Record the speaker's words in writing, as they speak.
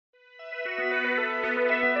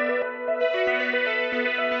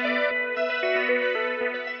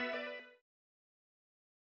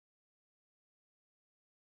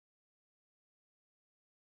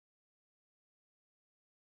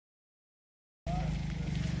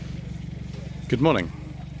Good morning.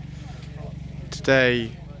 Today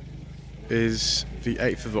is the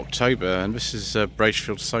 8th of October and this is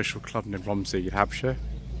Braishfield Social Club in Romsey, Hampshire.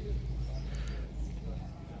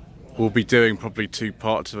 We'll be doing probably two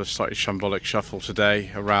parts of a slightly shambolic shuffle today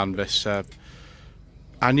around this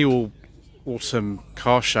annual autumn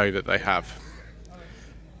car show that they have.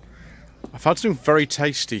 I found something very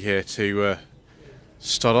tasty here to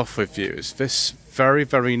start off with you. It's this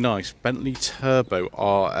very nice Bentley Turbo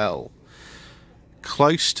RL.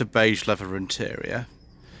 Close to beige leather interior.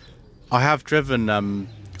 I have driven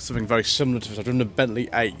something very similar to this. I've driven a Bentley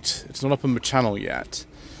 8. It's not up on the channel yet,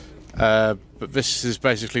 but this is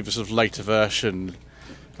basically the sort of later version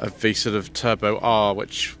of the sort of Turbo R,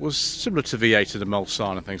 which was similar to the 8 and the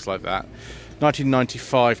Mulsanne and things like that.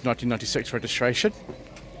 1995, 1996 registration.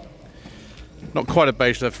 Not quite a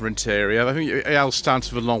beige leather interior. I think AL stands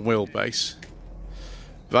for the long wheelbase.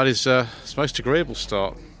 That is its most agreeable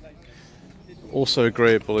start. Also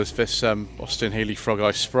agreeable is this Austin Healey Frog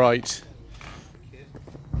Eye Sprite.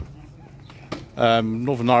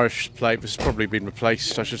 Northern Irish plate. This has probably been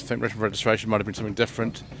replaced. I should think registration might have been something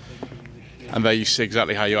different. And there you see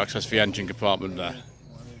exactly how you access the engine compartment there.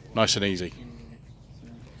 Nice and easy.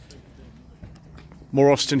 More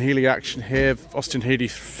Austin Healey action here. Austin Healey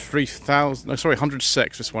 3000. No, sorry,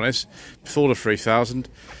 106. This one is before the 3000.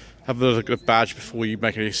 Have a look at the badge before you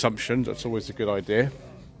make any assumptions. That's always a good idea.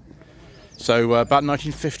 So about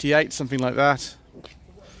 1958, something like that.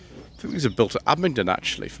 I think these are built at Abingdon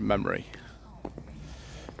actually, from memory.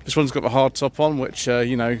 This one's got the hard top on, which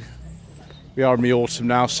you know, we are in the autumn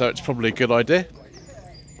now, so it's probably a good idea.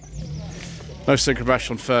 No synchromesh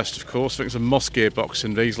on first, of course. I think it's a Moss gearbox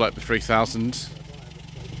in these, like the 3000.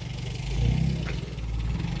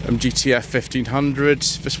 MGTF 1500.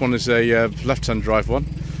 This one is a left-hand drive one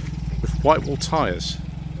with white wall tyres.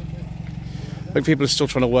 I think people are still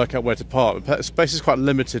trying to work out where to park. The space is quite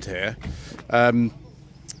limited here. I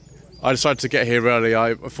decided to get here early.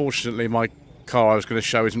 Unfortunately, my car I was going to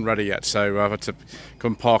show isn't ready yet, so I've had to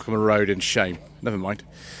come park on the road in shame. Never mind.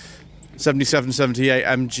 7778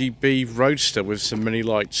 MGB Roadster with some mini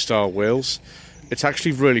light style wheels. It's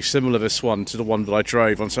actually really similar, this one, to the one that I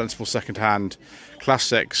drove on Sensible Second-Hand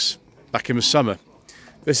Classics back in the summer.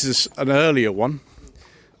 This is an earlier one,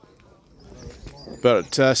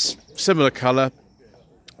 but similar colour,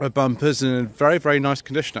 bumpers, and in very nice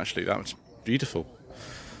condition actually. That was beautiful.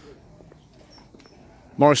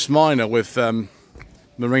 Morris Minor with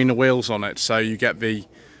Marina wheels on it, so you get the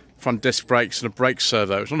front disc brakes and a brake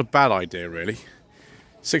servo. It's not a bad idea really.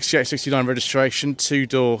 68-69 registration,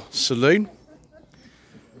 two-door saloon.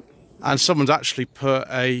 And someone's actually put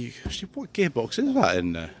a... Actually, what gearbox is that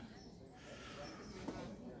in there?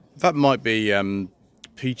 That might be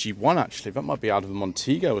PG1 actually. That might be out of a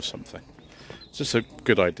Montego or something. It's just a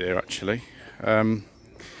good idea actually.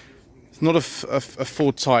 It's not a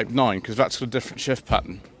Ford Type 9 because that's got a different shift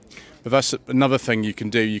pattern. But that's another thing you can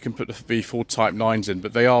do. You can put the Ford Type 9s in,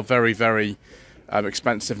 but they are very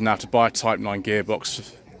expensive now to buy a Type 9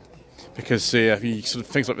 gearbox. Because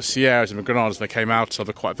things like the Sierras and the Granadas they came out of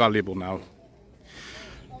are quite valuable now.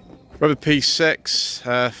 Rubber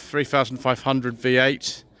P6, 3500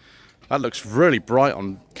 V8. That looks really bright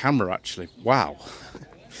on camera actually. Wow.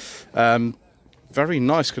 Very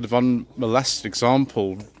nice, kind of unmolested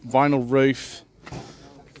example. Vinyl roof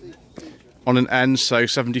on an N, so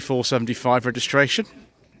 74-75 registration.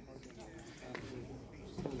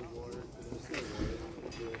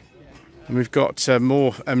 And we've got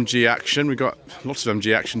more MG action. We've got lots of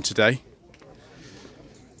MG action today.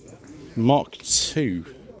 Mark II.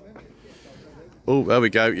 Oh, there we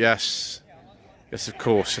go. Yes. Yes, of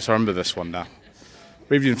course. Yes, I remember this one now.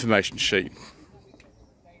 Read the information sheet.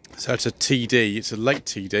 So it's a TD. It's a late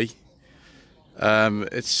TD.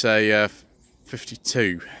 It's a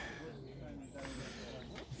 52.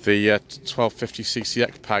 The 1250cc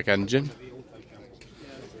X-Pag engine.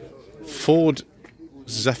 Ford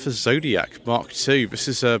Zephyr Zodiac Mark II. This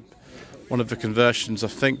is one of the conversions, I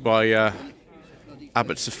think, by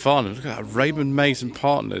Abbott Safana. Look at that, Raymond Mays and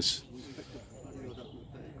Partners,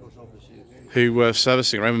 who were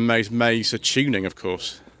servicing Raymond Mays tuning, of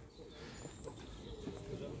course.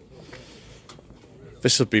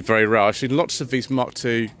 This will be very rare. I've seen lots of these Mark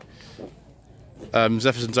II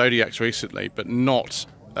Zephyrs and Zodiacs recently, but not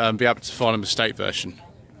the Abbott Safana Estate version.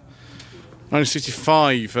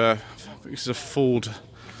 1965. This is a Ford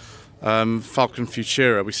Falcon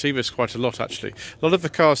Futura. We see this quite a lot actually. A lot of the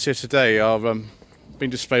cars here today are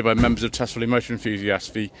being displayed by members of Tesla Motor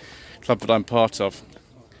Enthusiasts, the club that I'm part of.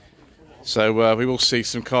 So we will see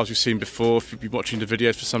some cars you've seen before if you've been watching the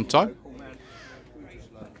videos for some time.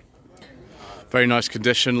 Very nice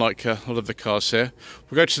condition, like a lot of the cars here.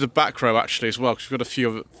 We'll go to the back row actually as well, because we've got a few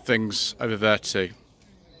other things over there too.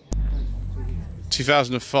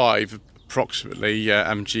 2005 approximately,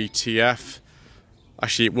 MGTF.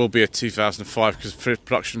 Actually it will be a 2005 because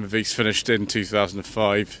production of these finished in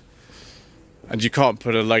 2005. And you can't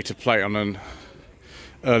put a later plate on an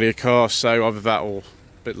earlier car, so either that or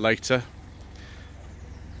a bit later.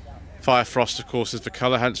 Fire Frost of course is the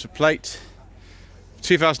colour, hence the plate.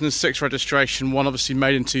 2006 registration, one obviously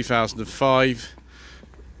made in 2005.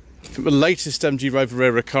 I think the latest MG Rover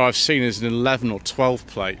era car I've seen is an 11 or 12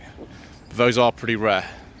 plate, but those are pretty rare.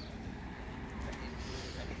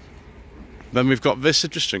 Then we've got this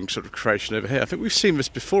interesting sort of creation over here. I think we've seen this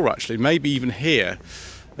before actually, maybe even here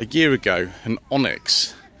a year ago, an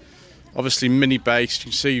Onyx. Obviously mini base, you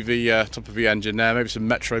can see the top of the engine there, maybe some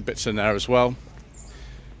Metro bits in there as well.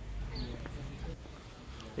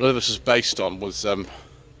 What this was based on was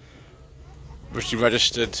originally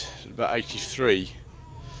registered in about 83.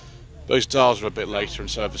 Those dials are a bit later and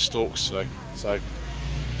so are the stalks today. So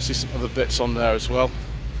see some other bits on there as well.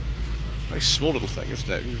 Very small little thing, isn't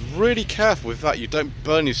it? Be really careful with that, you don't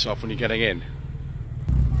burn yourself when you're getting in.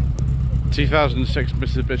 2006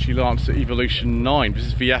 Mitsubishi Lancer Evolution 9. This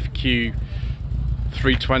is the FQ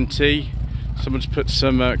 320. Someone's put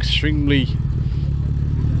some extremely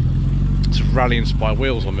rally inspired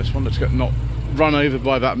wheels on this one. Let's get not run over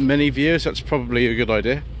by that many viewers. That's probably a good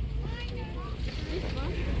idea.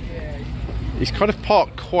 He's kind of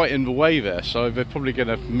parked quite in the way there, so they're probably going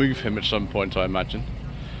to move him at some point, I imagine.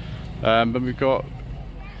 But we've got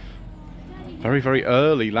very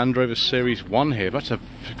early Land Rover Series 1 here. That's an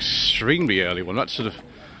extremely early one. That's sort of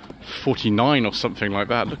 49 or something like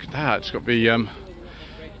that. Look at that. It's got the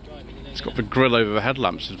grill over the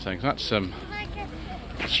headlamps and things. That's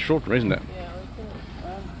extraordinary, isn't it?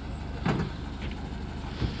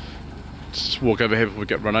 Let's just walk over here before we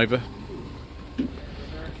get run over.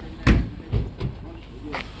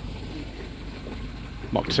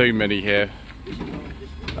 Mark II Mini here.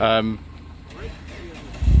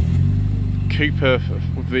 Cooper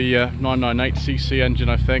with the 998cc engine,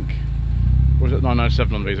 I think. Or was it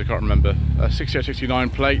 997 on these? I can't remember.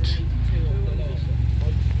 6869 plate.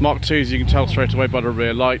 Mark IIs, you can tell straight away by the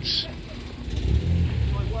rear lights.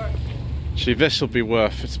 Actually, this will be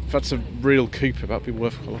worth, if that's a real Cooper, that'll be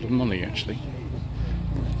worth a lot of money actually.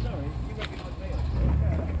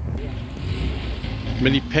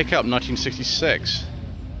 Mini pickup 1966.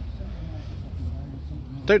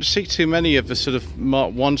 Don't see too many of the sort of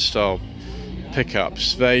Mark I style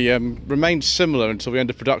pickups. They remained similar until the end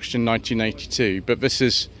of production in 1982, but this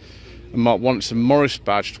is a Mark I, it's a Morris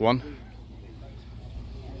badged one.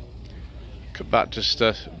 Look at that, just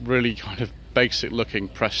a really kind of basic looking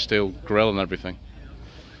pressed steel grille and everything.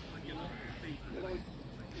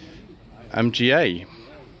 MGA.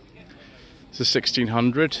 It's a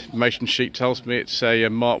 1600. Information sheet tells me it's a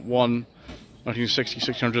Mark I 1960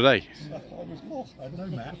 1600A.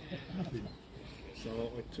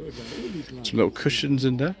 Some little cushions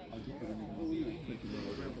in there.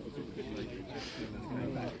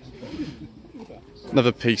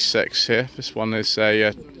 Another P6 here. This one is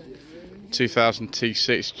a 2000 TC.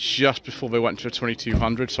 It's just before they went to a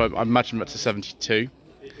 2200, so I imagine that's a 72.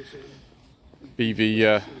 Be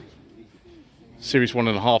the Series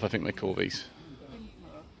 1.5, I think they call these.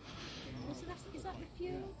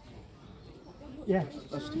 Yeah,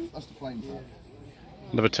 that's the flame part.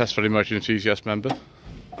 Another Test Rally Motor Enthusiast member.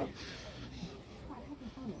 A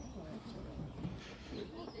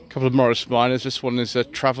couple of Morris Minors. This one is a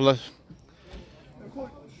Traveller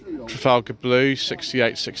Trafalgar Blue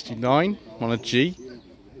 6869 on a G.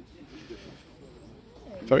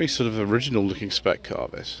 Very sort of original looking spec car,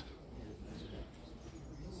 this.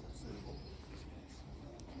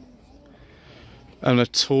 And a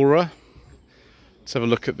Tourer. Let's have a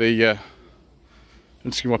look at the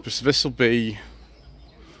windscreen wipers. This will be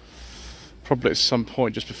probably at some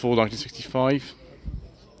point just before 1965.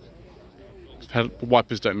 The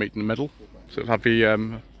wipers don't meet in the middle, so it'll have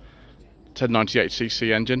the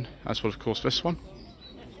 1098cc engine, as well of course this one.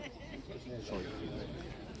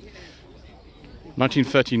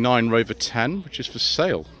 1939 Rover 10, which is for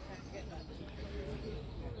sale.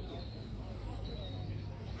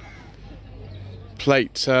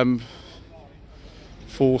 Plate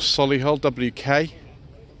for Solihull WK.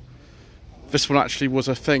 This one actually was,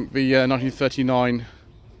 I think, the 1939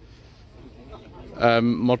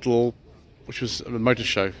 model, which was a motor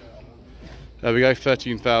show. There we go,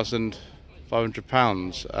 £13,500.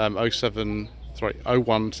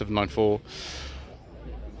 01794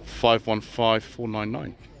 515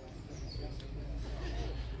 499.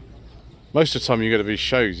 Most of the time you're going to be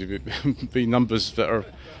shows, the numbers that are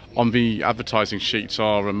on the advertising sheets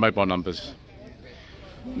are mobile numbers.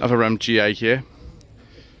 Another MGA here.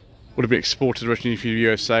 Would have been exported originally from the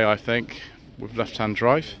USA, I think, with left-hand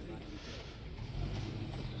drive.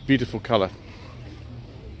 Beautiful colour.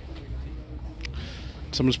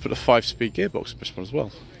 Someone's put a 5-speed gearbox in this one as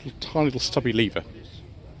well. Tiny little stubby lever.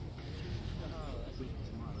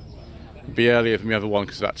 It'll be earlier than the other one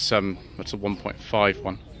because that's a 1.5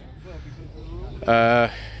 one.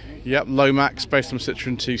 Yep, Lomax based on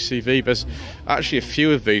Citroen 2CV. There's actually a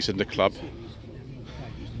few of these in the club.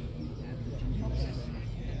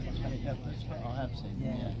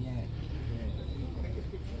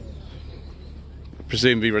 I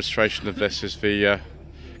presume the registration of this is the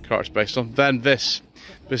car it's based on. Then this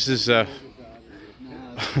is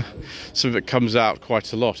something that comes out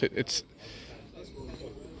quite a lot. It's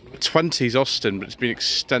 20s Austin, but it's been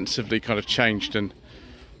extensively kind of changed and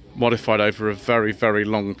modified over a very, very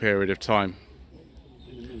long period of time.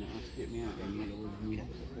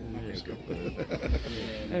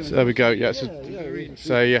 So there we go. Yeah, it's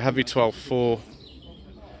a heavy 12.4,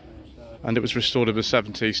 and it was restored in the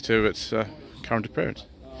 70s to its current appearance.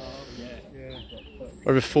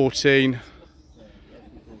 Over 14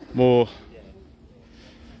 more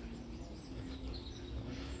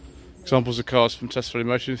examples of cars from Tesla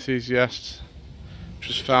Motor Enthusiasts, which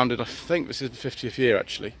was founded, I think this is the 50th year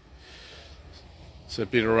actually, so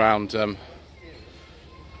it's been around a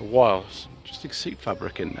while. Some interesting seat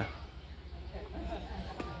fabric in there.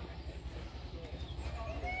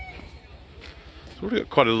 It's already got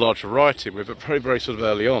quite a large variety with it, very, very sort of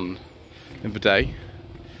early on in the day.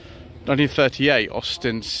 1938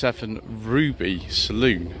 Austin 7 Ruby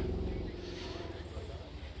Saloon.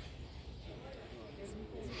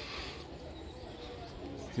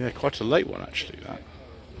 Yeah, quite a late one actually, that.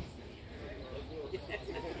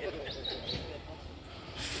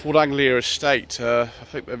 Ford Anglia Estate, I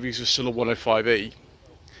think these were still a 105E.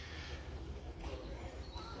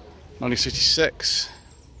 1966.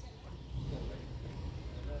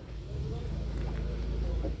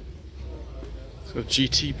 It's got a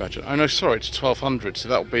GT badge. Oh no, sorry, it's 1200, so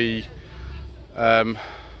that'll be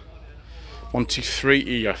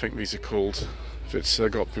 123E, I think these are called, if it's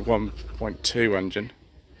got the 1.2 engine.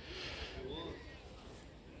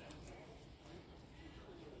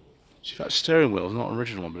 See, that steering wheel is not an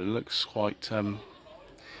original one, but it looks quite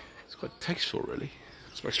it's quite tasteful really.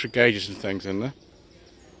 Some extra gauges and things in there.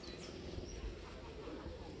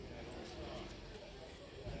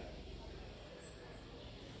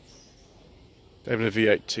 David a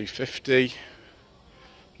V8 250,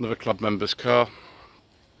 another club member's car.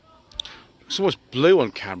 It's almost blue on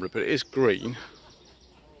camera, but it is green.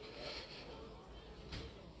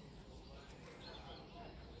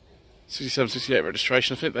 '67, '68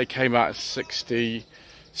 registration. I think they came out as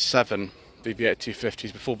 67, the V8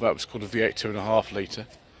 250s. Before that was called a V8 2.5 litre.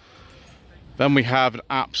 Then we have an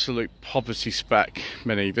absolute poverty spec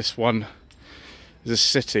Mini. This one is a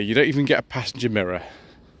city. You don't even get a passenger mirror.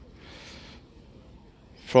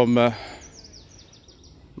 From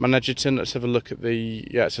Manhattan, let's have a look at the,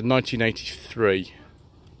 yeah, it's a 1983.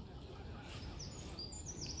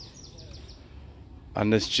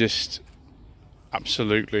 And there's just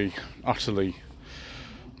absolutely, utterly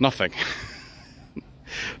nothing.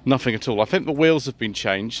 Nothing at all. I think the wheels have been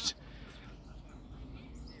changed.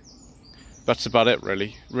 That's about it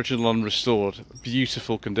really. Original and restored.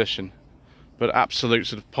 Beautiful condition. But absolute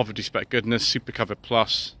sort of poverty spec goodness. Supercover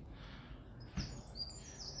Plus.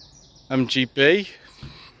 MGB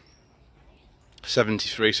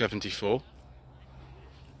 73, 74.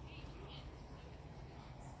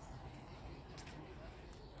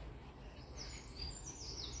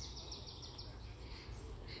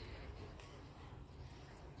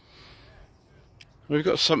 We've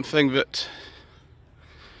got something that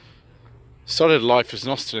started life as an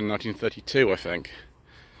Austin in 1932, I think.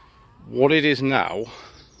 What it is now,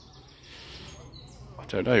 I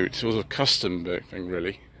don't know. It's sort of a custom thing,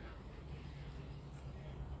 really.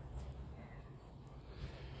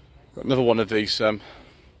 Got another one of these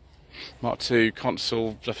Mark II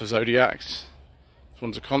console Zephyr Zodiacs. This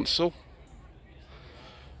one's a console.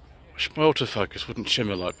 I wish my autofocus wouldn't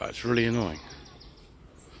shimmer like that, it's really annoying.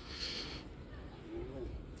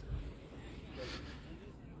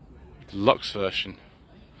 Deluxe version.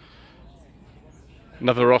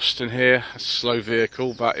 Another Austin here, a slow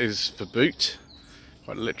vehicle, that is for boot.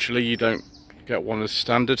 Quite literally, you don't get one as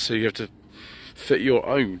standard, so you have to fit your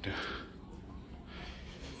own.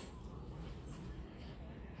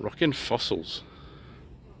 Rocking fossils.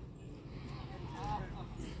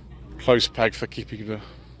 Close peg for keeping the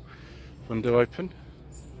window open.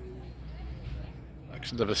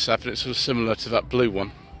 Level 7, it's sort of similar to that blue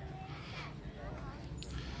one.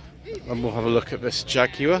 And we'll have a look at this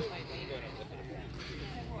Jaguar.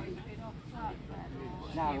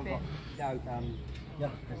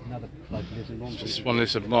 This one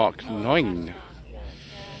is a Mark 9.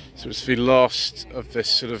 So it's the last of this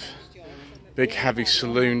sort of big heavy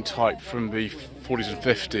saloon type from the 40s and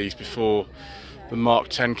 50s before the Mark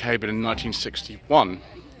 10 came in 1961.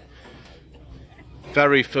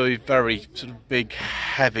 Very sort of big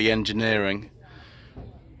heavy engineering.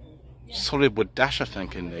 Solid wood dash, I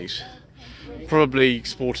think, in these. Probably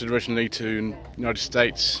exported originally to the United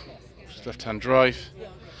States, left-hand drive.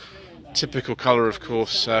 Typical colour, of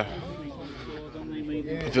course, of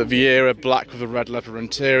the era, black with a red leather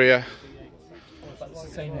interior.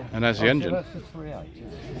 And there's the engine.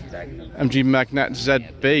 MG Magnet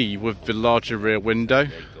ZB with the larger rear window.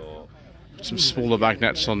 Some smaller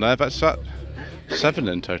magnets on there. That's that 7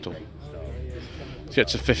 in total. So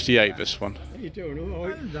it's a 58, this one. So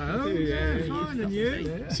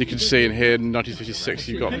you can see in here in 1956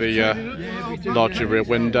 you've got the larger rear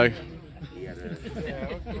window.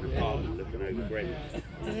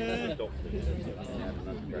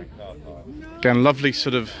 Again, lovely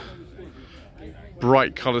sort of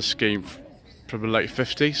bright colour scheme from the late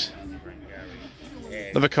 50s.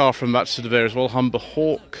 Another car from that sort of era as well, Humber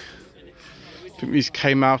Hawk. I think these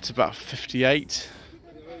came out about 58.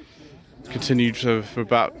 Continued for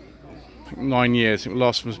about 9 years. I think the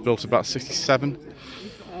last one was built about 67.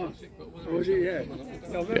 Yeah,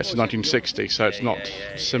 it's 1960, so it's not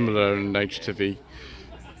similar in age to the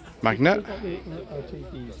Magnet.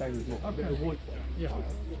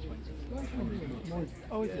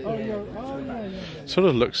 Sort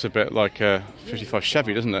of looks a bit like a 55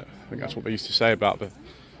 Chevy, doesn't it? I think that's what they used to say about the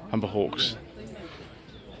Humber Hawks.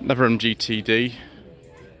 Another MGTD.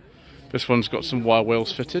 This one's got some wire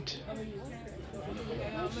wheels fitted.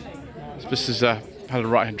 This is had a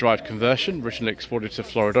right-hand drive conversion, originally exported to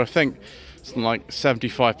Florida. I think something like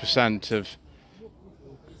 75% of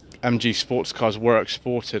MG sports cars were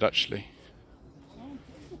exported, actually.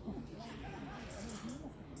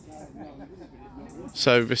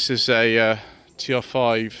 So this is a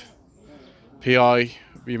TR5 PI.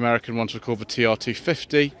 The American ones were called the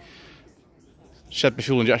TR250. Shambolic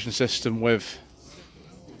fuel injection system with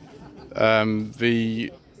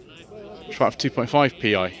the Triumph 2.5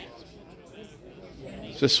 PI.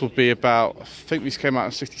 This will be about, I think these came out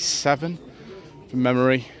in 67 from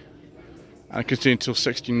memory, and continued until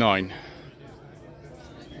 69.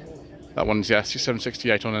 That one's, yeah, 67,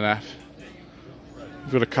 68 on an F.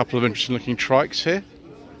 We've got a couple of interesting looking trikes here.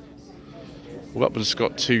 Well, that one's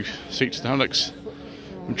got 2 seats now, looks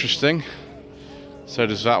interesting. So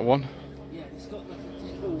does that one.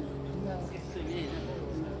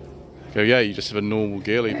 So yeah, you just have a normal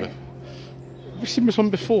gear lever. Have you seen this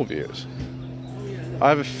one before, viewers? I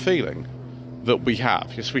have a feeling that we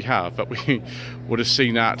have. Yes, we have. But we would have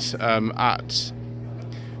seen that at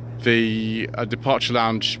the Departure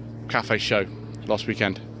Lounge Cafe show last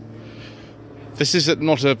weekend. This is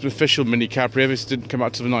not an official Mini Cabrio. This didn't come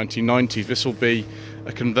out to the 1990s. This will be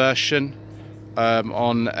a conversion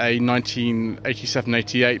on a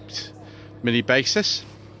 1987-88 Mini basis.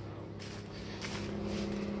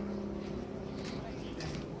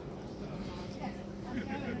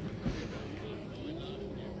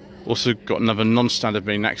 Also got another non-standard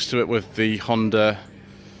Mini next to it with the Honda.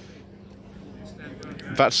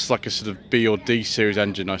 That's like a sort of B or D series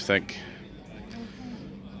engine, I think.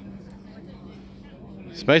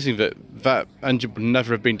 It's amazing that that engine would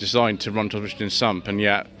never have been designed to run transmission in sump, and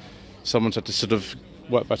yet someone's had to sort of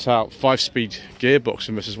work that out. 5-speed gearbox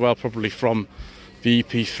in this as well, probably from the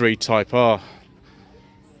EP3 Type R.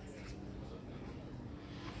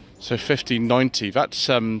 So 1590, that's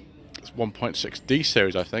 1.6D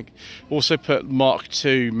series, I think. Also put Mark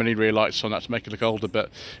II mini rear lights on that to make it look older, but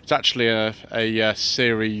it's actually a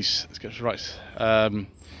series. Let's get it right.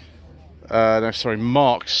 No, sorry,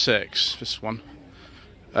 Mark VI. This one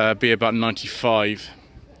be about 95.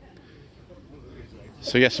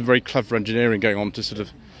 So yeah, some very clever engineering going on to sort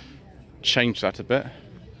of change that a bit.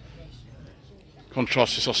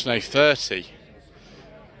 Contrast this Austin A30.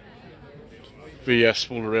 The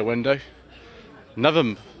smaller rear window.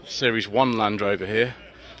 Another Series 1 Land Rover here,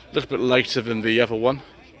 a little bit later than the other one,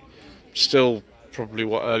 still probably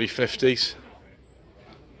what, early 50s.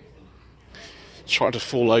 Trying to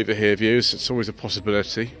fall over here, viewers, it's always a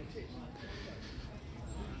possibility.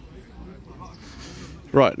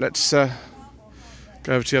 Right, let's go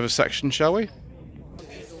over to the other section, shall we?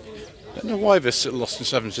 I don't know why this little Austin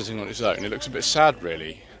 7 is sitting on its own. It looks a bit sad,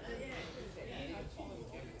 really.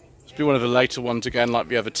 It's be one of the later ones again, like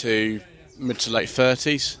the other two mid to late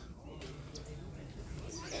 30s.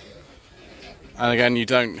 And again, you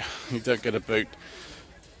don't get a boot,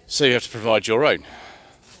 so you have to provide your own.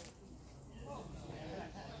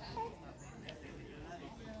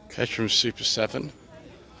 Caterham Super 7,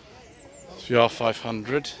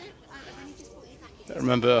 VR500. I don't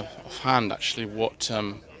remember offhand actually what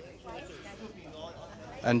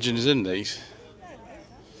engine is in these.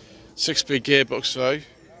 6-speed gearbox though. I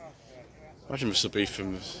imagine this will be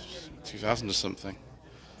from 2000 or something.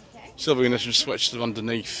 Silver ignition switch to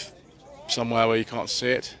underneath somewhere where you can't see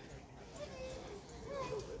it.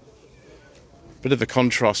 Bit of a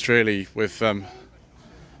contrast really with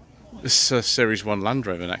this Series 1 Land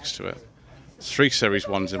Rover next to it. 3 Series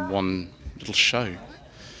 1s in one little show.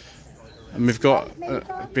 And we've got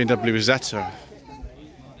a BMW Rosetta.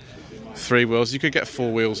 3 wheels. You could get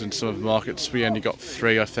 4 wheels in some of the markets. We only got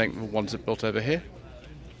 3, I think, the ones that built over here.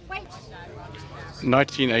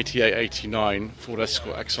 1988-89 Ford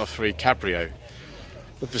Escort XR3 Cabrio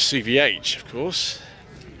with the CVH, of course.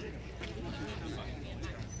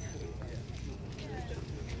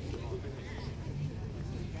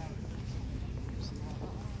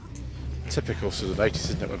 Typical sort of 80s,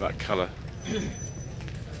 isn't it, with that colour?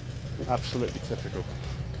 Absolutely typical.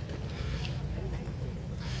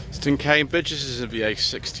 It's in Cambridge. This is a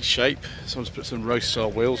VA60 shape. Someone's put some roast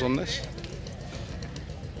style wheels on this.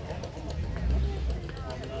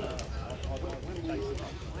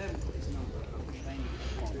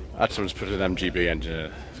 Someone's put an MGB engine in,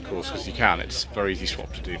 of course, because you can. It's very easy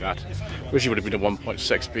swap to do that. Originally would have been a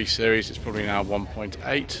 1.6B series. It's probably now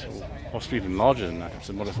 1.8, or possibly even larger than that. It's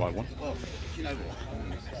a modified one.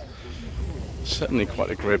 Certainly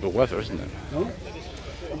quite agreeable weather, isn't it?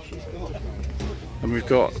 And we've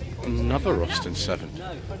got another Austin 7.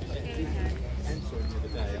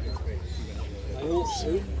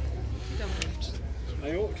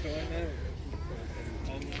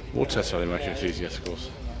 Water selling motor enthusiast, of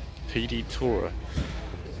course. PD Tourer.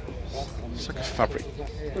 It's like a fabric.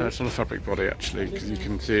 No, it's not a fabric body actually, because you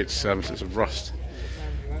can see it's of rust.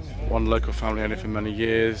 One local family owned it for many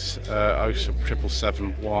years.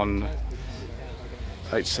 771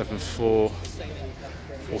 874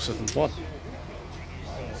 471.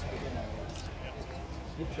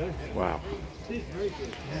 Wow.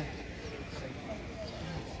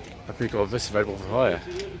 I think got this available for hire.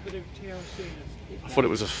 I thought it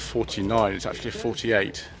was a 49, it's actually a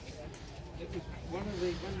 48.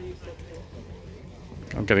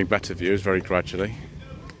 I'm getting better views very gradually.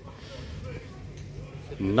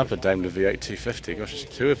 Another Daimler V8 250, gosh, there's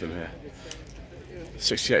 2 of them here.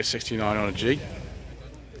 68, 69 on a G.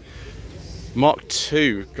 Mark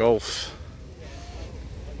II Golf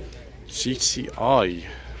GTI,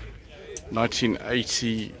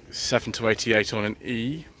 1987 to 88 on an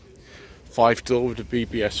E. 5-door with the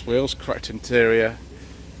BBS wheels, correct interior.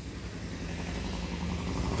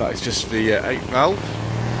 That is just the 8 valve.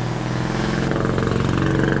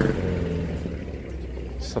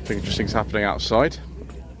 Something interesting's happening outside.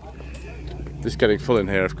 This is getting full in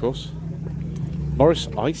here, of course. Morris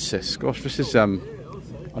Isis, gosh, this is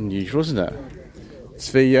unusual, isn't it?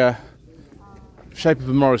 It's the shape of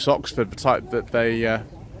a Morris Oxford, the type that they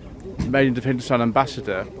made into the Hindustan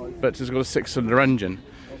Ambassador, but it's got a 6-cylinder engine.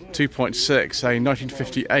 2.6, a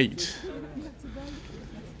 1958.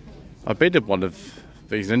 I've been in one of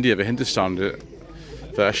these in India, the Hindustan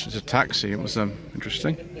version. It's a taxi. It was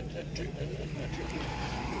interesting.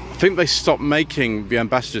 I think they stopped making the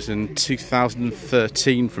Ambassadors in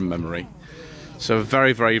 2013 from memory. So a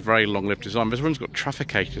very, very, very long-lived design. This one's got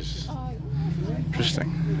trafficators.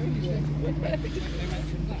 Interesting.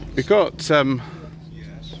 We've got this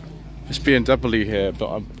BMW here,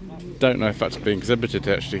 but I don't know if that's being exhibited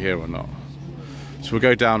actually here or not. So we'll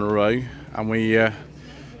go down a row and we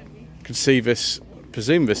can see this,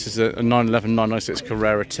 presume this is a 911 996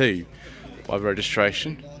 Carrera 2 by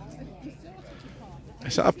registration.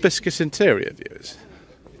 Is that a biscuit interior, viewers?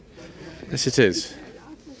 Yes, it is.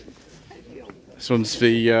 This one's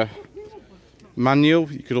the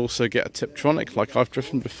manual. You could also get a Tiptronic like I've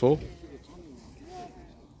driven before.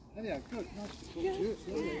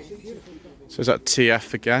 So is that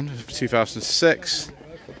TF again, 2006.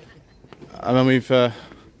 And then we've, I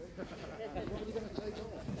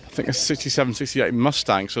think a 67, 68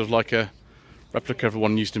 Mustang, sort of like a replica of the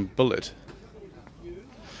one used in Bullet.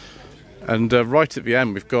 And right at the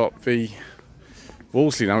end we've got the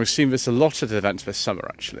Wolseley. Now we've seen this a lot at events this summer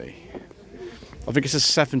actually. I think it's a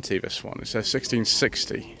 70, this one, it's a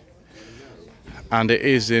 1660. And it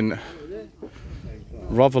is in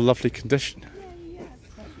rather lovely condition.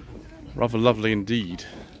 Rather lovely indeed.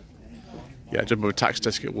 Yeah, jumbo with tax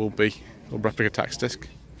disc it will be, or replica tax disc.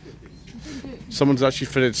 Someone's actually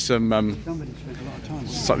fitted some Somebody spent a lot of time.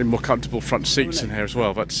 slightly more comfortable front seats in here as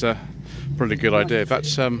well. That's probably a good idea.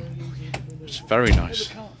 That's it's very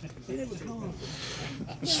nice.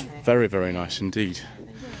 It's very, very nice indeed.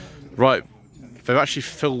 Right, they've actually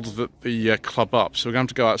filled the club up, so we're going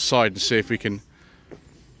to have to go outside and see if we can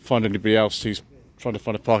find anybody else who's trying to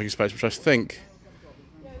find a parking space, which I think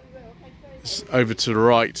is over to the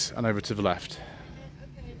right and over to the left.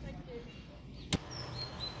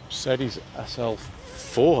 Mercedes SL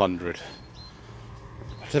 400.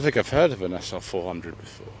 I don't think I've heard of an SL 400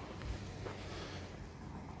 before.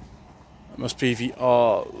 It must be the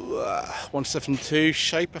R172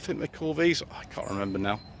 shape, I think they call these. I can't remember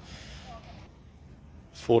now.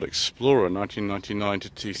 Ford Explorer 1999 to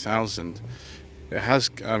 2000. It has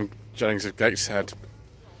Jennings of Gateshead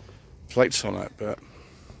plates on it, but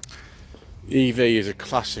EV is a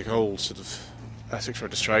classic old sort of Essex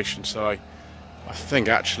registration, so I think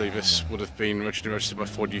actually this would have been originally registered by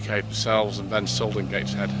Ford UK themselves and then sold in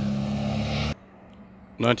Gateshead.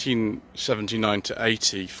 1979 to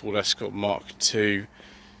 80 Ford Escort Mark II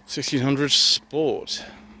 1600 Sport.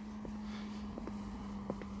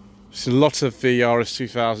 Seen a lot of the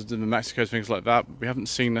RS2000s in the Mexico, things like that, but we haven't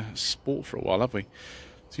seen a Sport for a while, have we?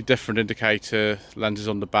 See different indicator lenses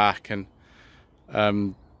on the back and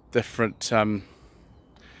different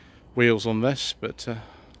wheels on this, but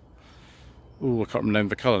ooh, I can't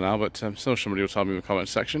remember the colour now, but still somebody will tell me in the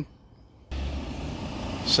comments section.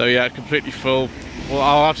 So yeah, completely full. Well,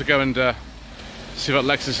 I'll have to go and see about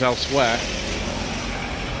Lexus elsewhere.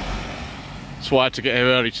 That's why I had to get here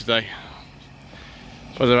early today.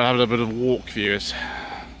 So I'm having a bit of a walk, viewers.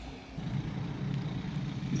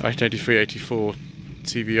 1983-84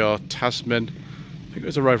 TVR Tasman. I think it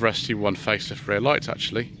was a Rover ST1 facelift rear lights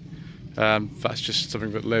actually. That's just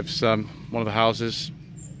something that lives one of the houses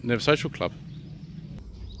near the social club.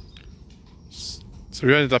 So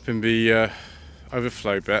we ended up in the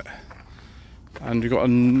overflow bit, and we've got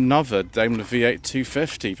another Daimler V8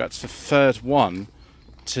 250. That's the third one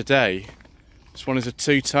today. This one is a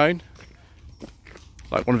two-tone,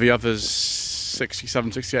 like one of the others,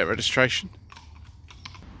 67, 68 registration.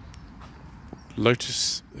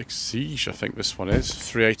 Lotus Exige, I think this one is,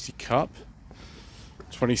 380 Cup,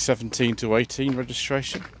 2017 to 18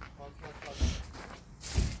 registration.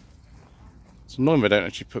 It's annoying they don't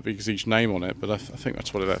actually put the Exige name on it, but I think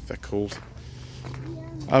that's what they're called.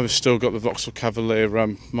 I've still got the Vauxhall Cavalier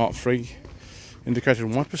Mark III indicator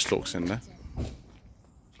and wiper stalks in there.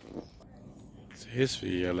 So here's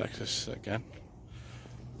the Lexus again.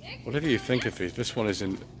 Whatever you think of these, this one is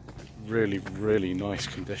in really, really nice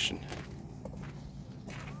condition.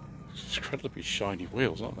 It's incredibly shiny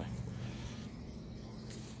wheels, aren't they?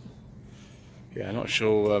 Yeah, not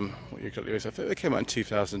sure what exactly it is. I think they came out in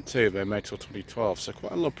 2002, they were made till 2012, so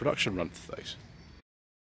quite a long production run for those.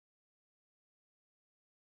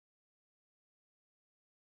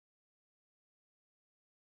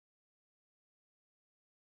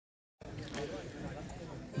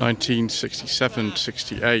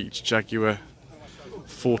 (1967-68) Jaguar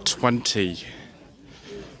 420,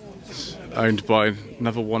 owned by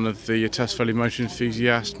another one of the Test Valley Motor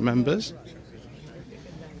Enthusiast members.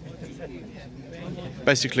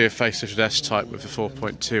 Basically a facelifted S-Type with a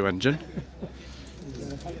 4.2 engine.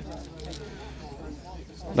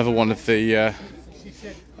 Another one of the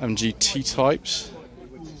MG T-Types.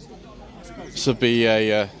 This will be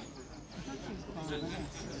a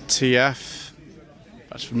TF.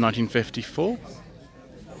 That's from 1954.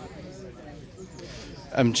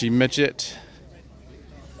 MG Midget.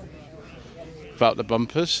 Without the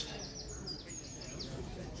bumpers.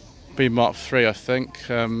 B Mark III, I think.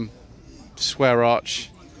 Square arch.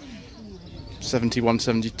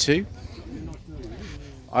 71-72.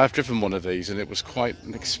 I have driven one of these, and it was quite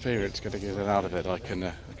an experience getting in and out of it. I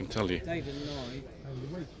can tell you.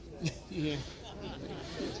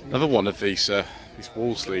 Another one of these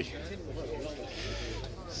Wolseley.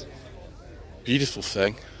 Beautiful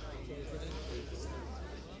thing.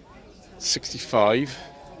 65,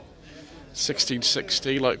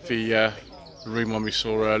 1660, like the room one we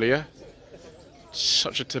saw earlier.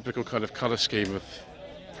 Such a typical kind of colour scheme of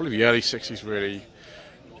probably the early 60s, really.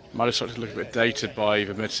 Might have started to look a bit dated by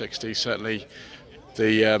the mid 60s. Certainly,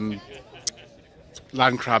 the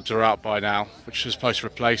Land Crabs are out by now, which was supposed to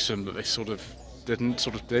replace them, but they sort of did,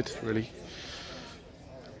 really.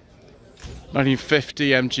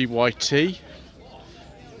 1950 MG YT.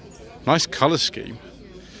 Nice colour scheme.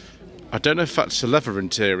 I don't know if that's a leather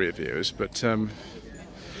interior, viewers, but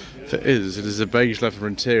if it is a beige leather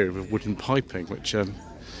interior with wooden piping, which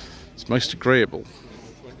is most agreeable.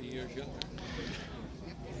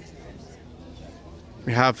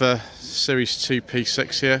 We have a Series 2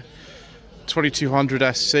 P6 here,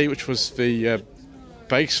 2200 SC, which was the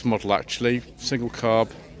base model actually, single carb.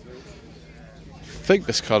 I think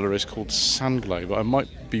this colour is called Sandglow, but I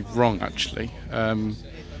might be wrong actually.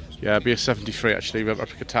 Yeah, BS73 actually,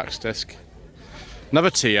 replica tax disc. Another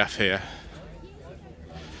TF here.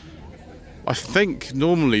 I think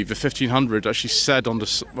normally the 1500 actually said on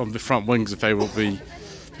the front wings that they will be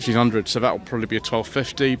 1500, so that will probably be a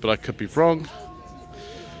 1250, but I could be wrong.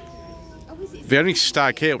 The only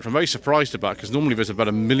stag here, which I'm very surprised about, because normally there's about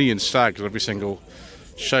 1 million stags at every single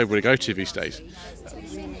show we go to these days.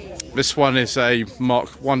 This one is a Mark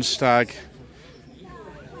 1 stag.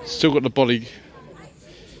 Still got the body.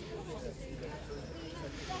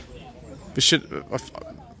 This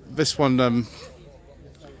one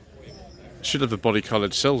should have the body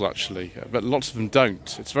coloured sills actually, but lots of them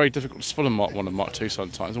don't. It's very difficult to spot a Mark 1 and Mark 2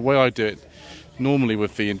 sometimes. The way I do it normally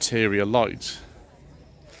with the interior lights.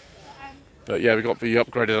 But yeah, we've got the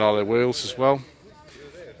upgraded alloy wheels as well.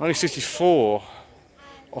 1964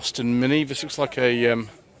 Austin Mini. This looks like a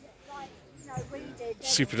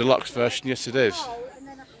super deluxe version. Yes, it is.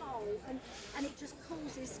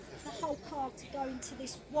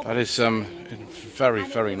 That is in very,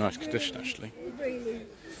 very nice condition actually. Really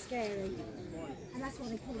scary. And that's why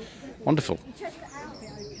they call it. Wonderful.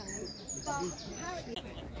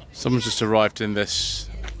 Someone's just arrived in this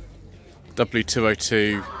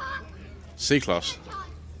W202 C-Class.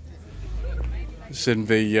 It's in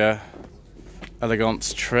the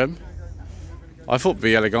Elegance trim. I thought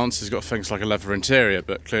the Elegance has got things like a leather interior,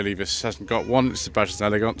 but clearly this hasn't got one. It's badged as an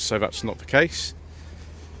Elegance, so that's not the case.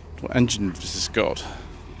 What engine this has got?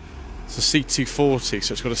 It's a C240,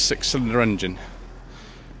 so it's got a 6-cylinder engine.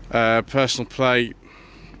 Personal plate,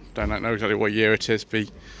 don't know exactly what year it is, be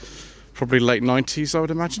probably late 90s I would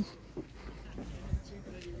imagine.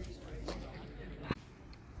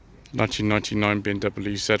 1999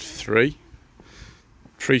 BMW Z3,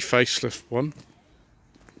 pre-facelift one.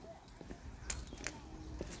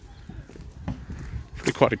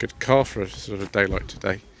 Probably quite a good car for a sort of day like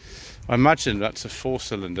today. I imagine that's a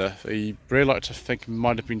 4-cylinder. The rear lights I think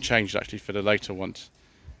might have been changed actually for the later ones.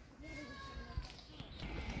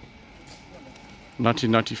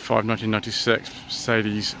 1995, 1996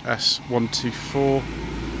 Mercedes S124. Oh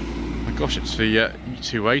my gosh, it's the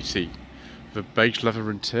E280 with a beige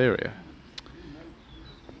leather interior.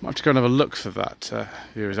 Might have to go and have a look for that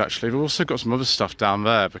here actually. We've also got some other stuff down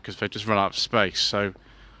there because they've just run out of space, so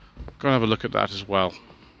go and have a look at that as well.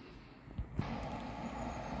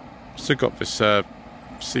 Still got this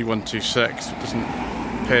C126 that doesn't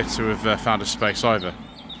appear to have found a space either.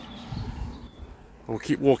 We'll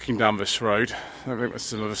keep walking down this road. I think there's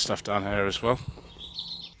some other stuff down here as well.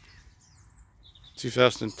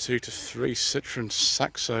 2002 to 3 Citroen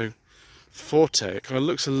Saxo Forte. It kind of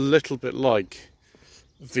looks a little bit like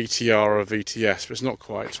VTR or VTS, but it's not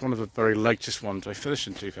quite. It's one of the very latest ones. They finished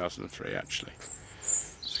in 2003 actually.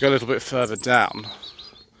 So go a little bit further down.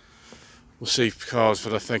 We'll see cars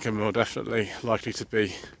that I think are more definitely likely to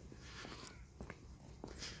be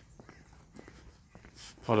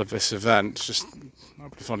part of this event. Just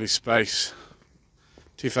not finding space.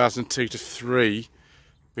 2002 to 3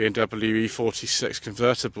 BMW E46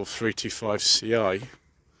 convertible 325 Ci.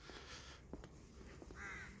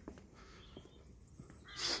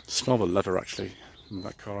 Smell the leather actually in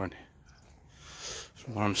that car in here,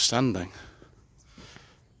 from where I'm standing.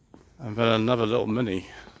 And then another little Mini.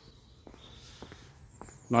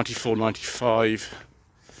 94, 95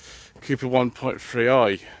 Cooper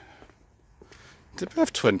 1.3i. Did we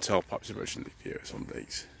have twin tailpipes originally, viewers, on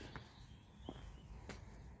these?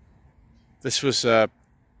 This was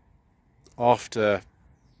after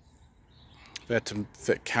they had to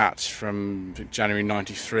fit cats from January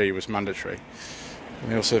 93 was mandatory.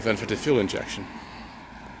 And they also invented fuel injection.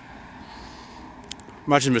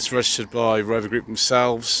 Imagine it's registered by Rover Group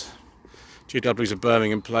themselves. GW's a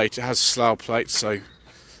Birmingham plate. It has a Slough plate, so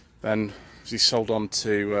then he sold on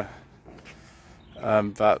to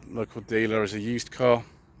that local dealer as a used car.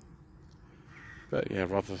 But yeah,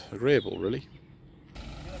 rather agreeable really.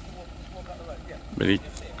 Mini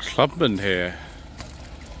Clubman here.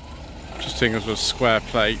 Interesting as a square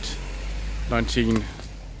plate.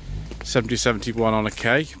 1970-71 on a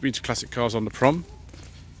K. Beats classic cars on the prom.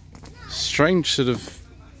 Strange sort of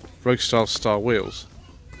road style wheels.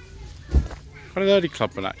 Quite an early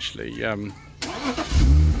Clubman actually. It's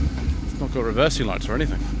not got reversing lights or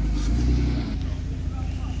anything.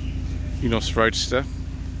 Unos Roadster,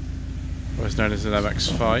 otherwise known as an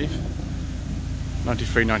MX-5.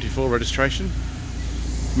 93-94 registration.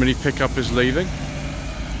 Mini pickup is leaving.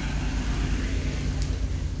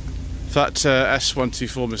 That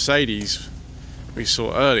S124 Mercedes we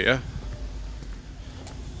saw earlier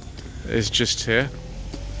is just here.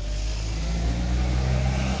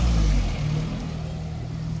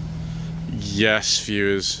 Yes,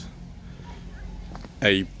 viewers,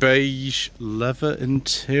 a beige leather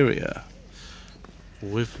interior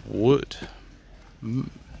with wood.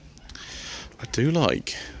 I do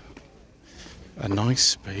like a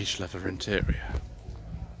nice beige leather interior.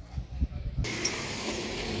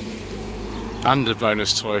 And a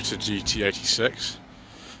bonus Toyota GT86.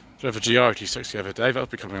 Drove a GR86 the other day, that'll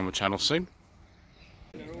be coming on the channel soon.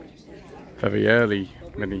 Very early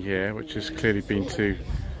Mini here, which has clearly been to an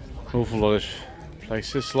awful lot of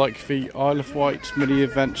places, like the Isle of Wight Mini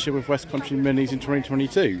Adventure with West Country Minis in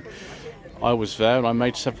 2022. I was there and I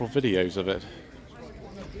made several videos of it.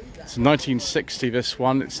 It's a 1960 this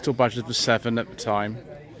one, it's still badged the 7 at the time.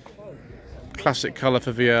 Classic colour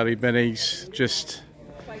for the early Minis, just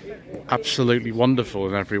absolutely wonderful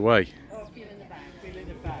in every way.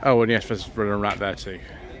 Oh, and yes, there's a running rat there too.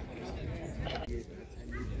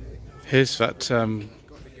 Here's that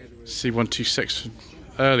C126 from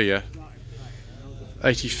earlier,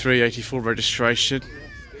 83, 84 registration.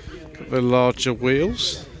 Got the larger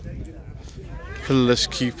wheels, pillarless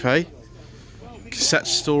coupe, cassette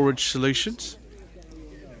storage solutions.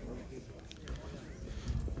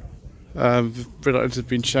 The red items have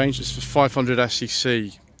been changed. It's for 500 SEC,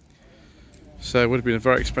 so it would have been a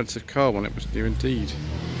very expensive car when it was new indeed.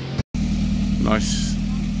 Nice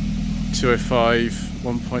 205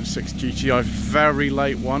 1.6 GTI, very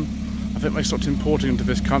late one. I think they stopped importing into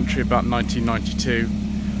this country about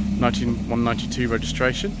 192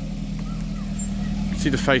 registration. You can see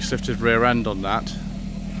the facelifted rear end on that.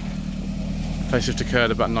 Facelift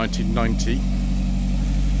occurred about 1990.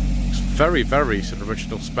 It's very, very sort of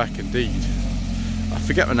original spec indeed. I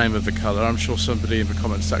forget the name of the colour, I'm sure somebody in the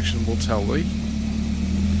comment section will tell me.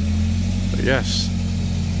 But yes,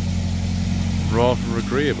 rather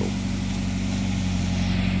agreeable.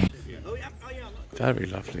 Very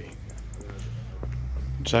lovely.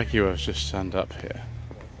 Jaguars just stand up here.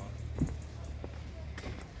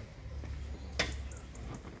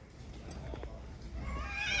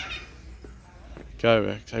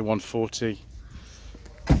 Go, A140.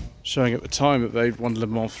 Showing at the time that they'd won Le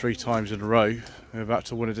Mans 3 times in a row. They're about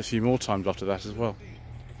to win it a few more times after that as well.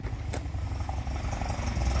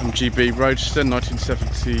 MGB Roadster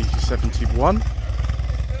 1970-71.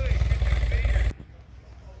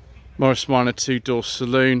 Morris Minor 2-door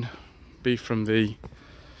saloon, be from the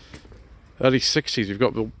early 60s. We've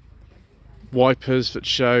got the wipers that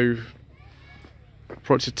show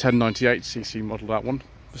approach a 1098cc model, that one.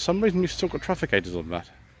 For some reason you've still got traffic aiders on that.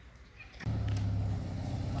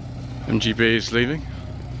 MGB is leaving.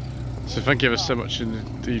 So thank you ever so much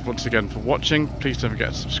indeed once again for watching. Please don't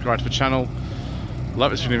forget to subscribe to the channel, like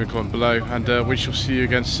this video and comment below, and we shall see you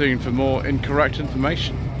again soon for more incorrect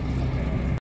information.